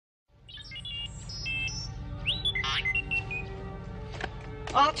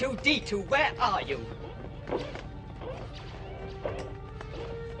R2-D2, where are you?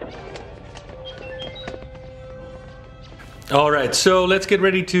 Alright, so let's get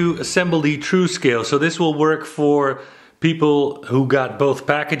ready to assemble the Truscale. So this will work for people who got both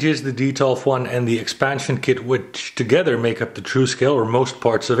packages, the Detolf one and the expansion kit, which together make up the Truscale, or most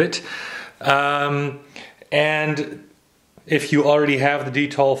parts of it. And if you already have the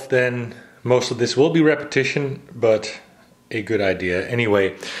Detolf, then most of this will be repetition, but a good idea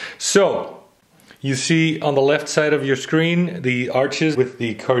anyway. So you see on the left side of your screen the arches with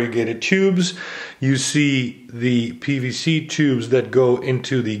the corrugated tubes. You see the PVC tubes that go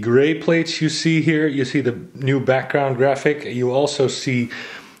into the gray plates you see here. You see the new background graphic. You also see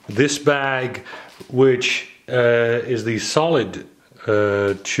this bag, which is the solid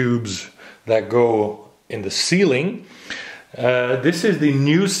tubes that go in the ceiling. This is the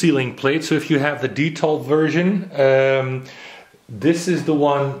new ceiling plate, so if you have the Detolf version, this is the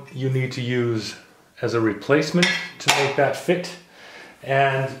one you need to use as a replacement to make that fit.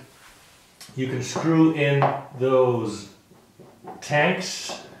 And you can screw in those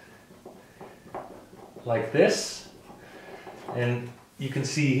tanks like this. And you can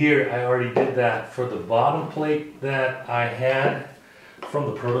see here I already did that for the bottom plate that I had from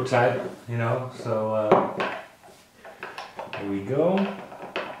the prototype, you know, so there we go.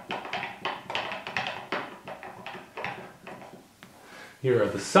 Here are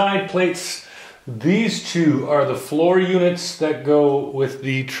the side plates. These two are the floor units that go with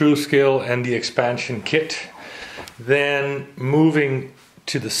the Truscale and the expansion kit. Then moving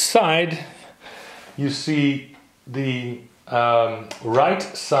to the side, you see the right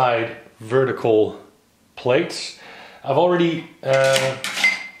side vertical plates. I've already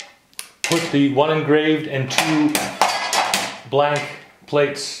put the one engraved and two blank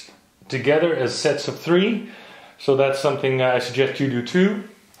plates together as sets of 3. So that's something I suggest you do too.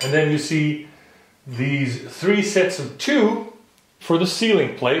 And then you see these 3 sets of 2 for the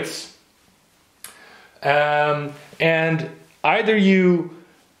ceiling plates. And either you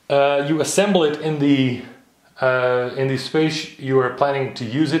assemble it in the space you are planning to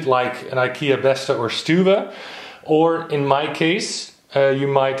use it, like an IKEA Besta or Stuva, or in my case, you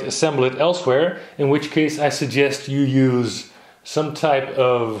might assemble it elsewhere, in which case I suggest you use some type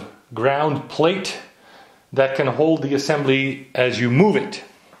of ground plate that can hold the assembly as you move it.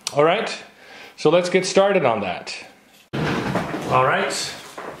 All right, so let's get started on that. All right,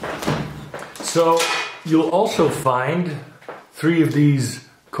 so you'll also find 3 of these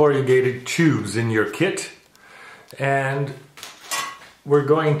corrugated tubes in your kit, and we're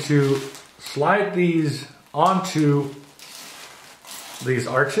going to slide these onto these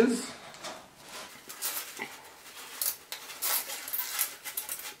arches.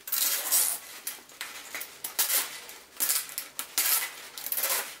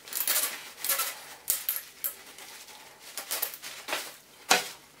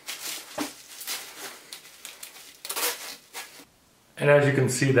 And as you can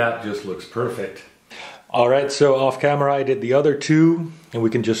see, that just looks perfect. All right, so off camera I did the other 2, and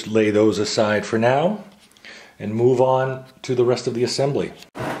we can just lay those aside for now and move on to the rest of the assembly.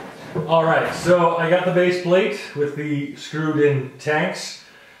 All right, so I got the base plate with the screwed in tanks.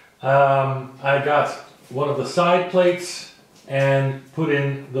 I got one of the side plates and put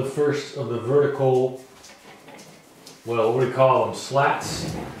in the first of the vertical, well, what do we call them,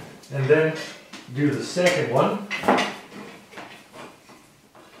 slats, and then do the second one.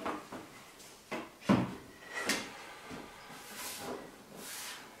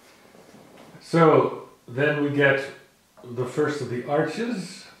 So then we get the first of the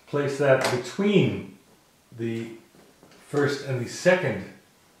arches, place that between the first and the second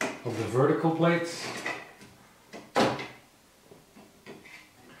of the vertical plates.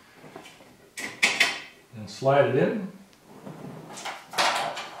 And slide it in.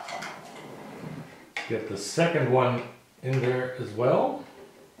 Get the second one in there as well.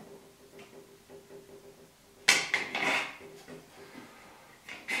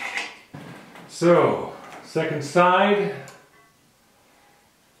 So, second side.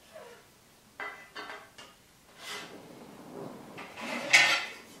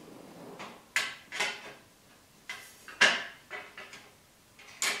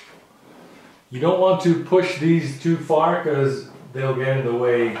 You don't want to push these too far because they'll get in the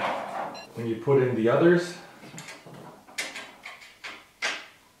way when you put in the others.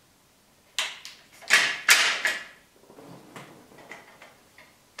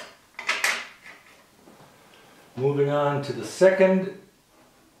 Moving on to the second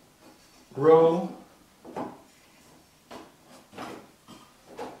row.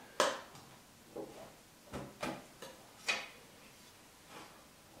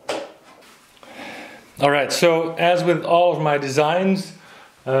 Alright, so as with all of my designs,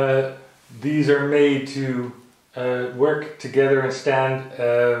 these are made to work together and stand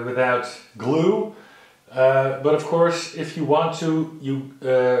without glue. But of course, if you want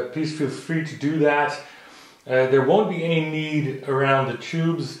to, please feel free to do that. There won't be any need around the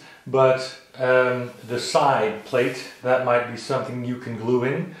tubes, but the side plate, that might be something you can glue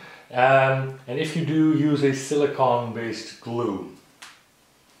in. And if you do, use a silicone-based glue.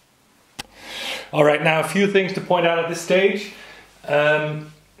 Alright, now a few things to point out at this stage.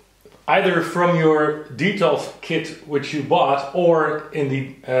 Either from your Detolf kit which you bought, or in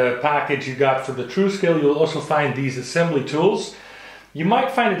the package you got for the Truscale, you'll also find these assembly tools. You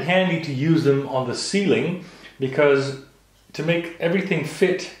might find it handy to use them on the ceiling, because to make everything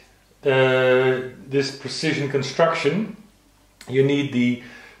fit this precision construction, you need the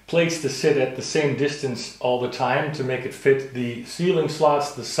plates to sit at the same distance all the time to make it fit the ceiling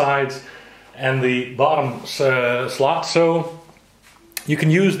slots, the sides, and the bottom slot. So you can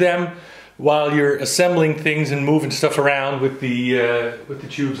use them while you're assembling things and moving stuff around with the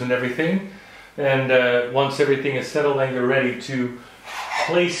tubes and everything. And once everything is settled and you're ready to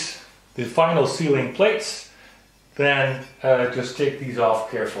place the final ceiling plates, then just take these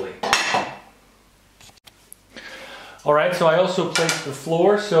off carefully. Alright, so I also placed the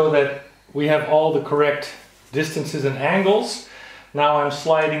floor so that we have all the correct distances and angles. Now I'm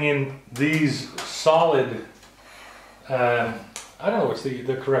sliding in these solid, I don't know what's the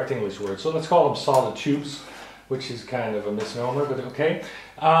correct English word, so let's call them solid tubes, which is kind of a misnomer, but okay.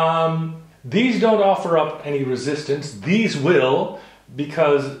 These don't offer up any resistance. These will,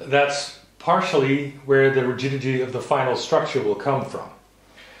 because that's partially where the rigidity of the final structure will come from.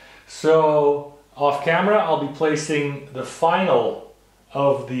 So off camera, I'll be placing the final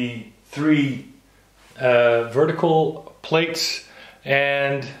of the 3 vertical plates,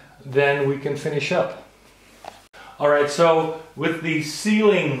 and then we can finish up. Alright, so with the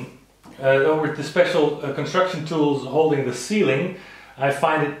ceiling, with the special construction tools holding the ceiling, I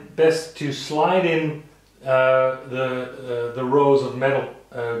find it best to slide in the rows of metal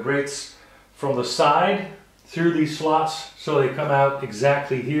grates from the side through these slots, so they come out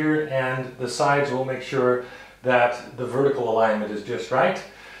exactly here, and the sides will make sure that the vertical alignment is just right.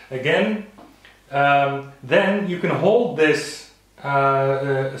 Again, then you can hold this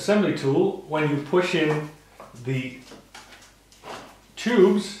assembly tool when you push in the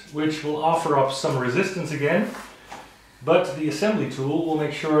tubes, which will offer up some resistance again, but the assembly tool will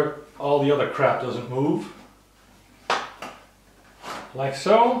make sure all the other crap doesn't move. Like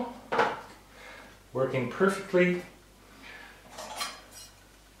so. Working perfectly.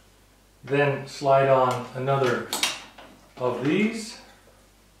 Then slide on another of these,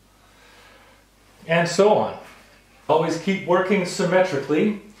 and so on. Always keep working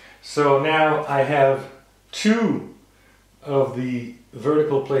symmetrically. So now I have 2 of the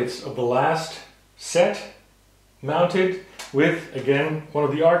vertical plates of the last set mounted, with again one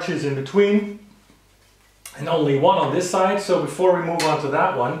of the arches in between, and only one on this side. So before we move on to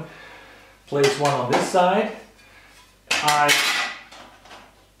that one, place one on this side. I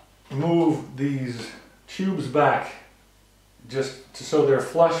move these tubes back just so they're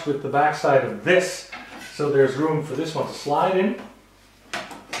flush with the back side of this, so there's room for this one to slide in.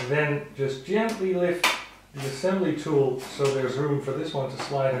 And then just gently lift the assembly tool so there's room for this one to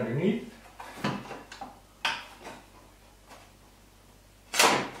slide underneath.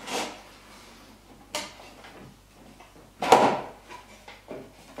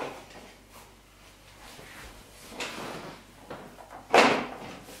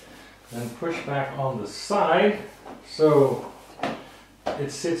 Then push back on the side so it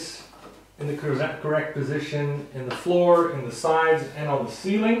sits in the correct position in the floor, in the sides, and on the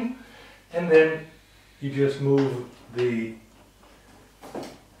ceiling. And then you just move the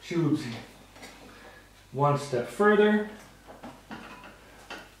tubes one step further.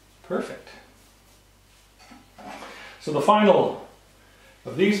 Perfect. So the final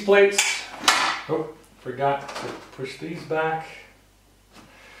of these plates, oh, forgot to push these back.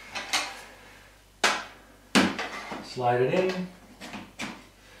 Slide it in,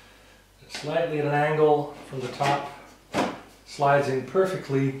 slightly at an angle from the top, slides in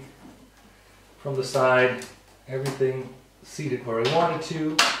perfectly from the side, everything seated where I wanted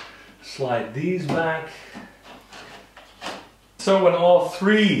to. Slide these back. So when all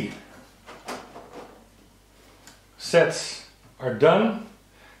 3 sets are done,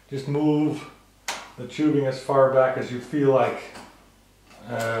 just move the tubing as far back as you feel like.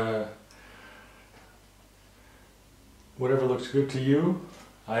 Whatever looks good to you.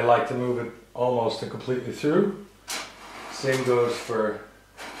 I like to move it almost and completely through. Same goes for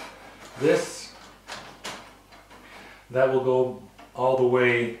this. that will go all the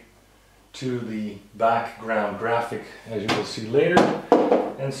way to the background graphic, as you will see later.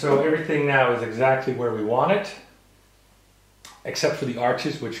 And so everything now is exactly where we want it, except for the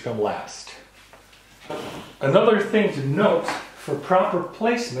arches, which come last. Another thing to note, for proper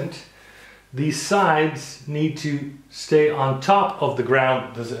placement, these sides need to stay on top of the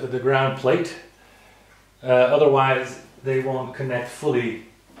ground plate. Otherwise, they won't connect fully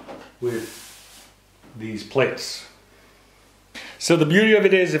with these plates. So the beauty of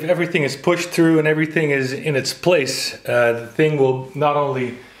it is, if everything is pushed through and everything is in its place, the thing will not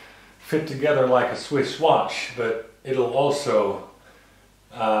only fit together like a Swiss watch, but it'll also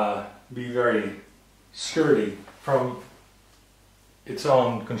be very sturdy from its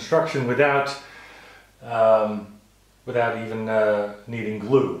own construction without even needing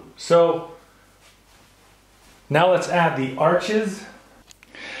glue. So now let's add the arches.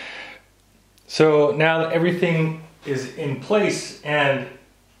 So now that everything is in place and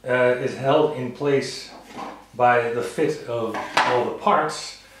is held in place by the fit of all the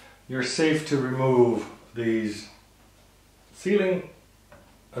parts, you're safe to remove these ceiling,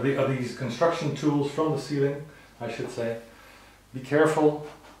 these construction tools from the ceiling, I should say. Be careful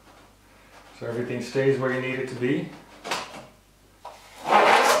so everything stays where you need it to be.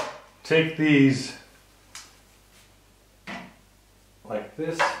 Take these like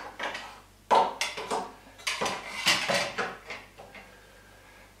this.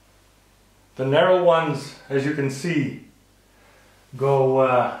 The narrow ones, as you can see,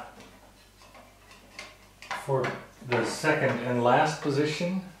 go for the second and last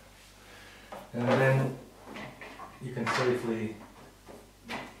position, and then you can safely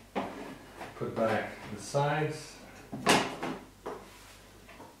put back the sides.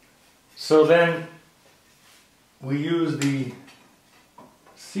 So then we use the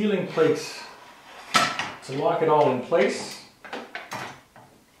ceiling plates to lock it all in place.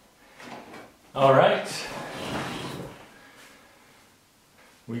 All right,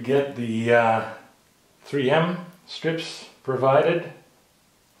 we get the 3M strips provided.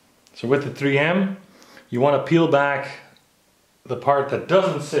 So with the 3M, you want to peel back the part that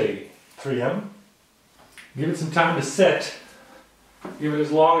doesn't say 3M. Give it some time to set. Give it as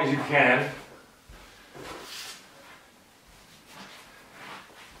long as you can.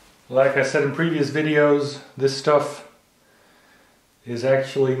 Like I said in previous videos, this stuff is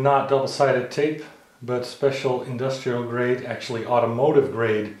actually not double-sided tape, but special industrial grade, actually automotive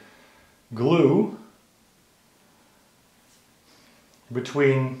grade glue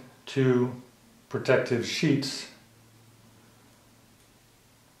between two protective sheets.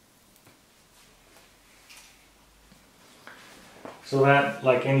 So that,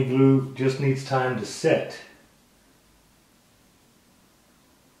 like any glue, just needs time to set.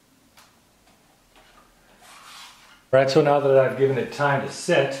 Right, so now that I've given it time to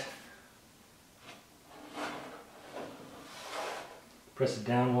set, press it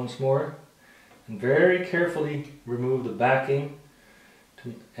down once more and very carefully remove the backing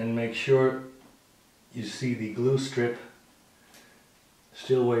and make sure you see the glue strip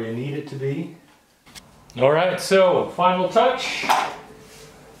still where you need it to be. Alright, so final touch.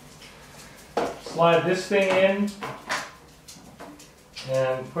 Slide this thing in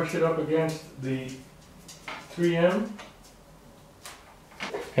and push it up against the 3M.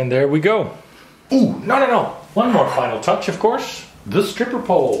 And there we go. Ooh, no. One more final touch, of course. The stripper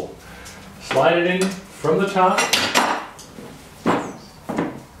pole. Slide it in from the top.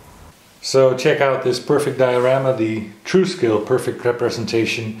 So check out this perfect diorama, the Truscale perfect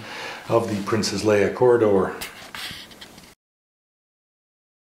representation of the Princess Leia corridor.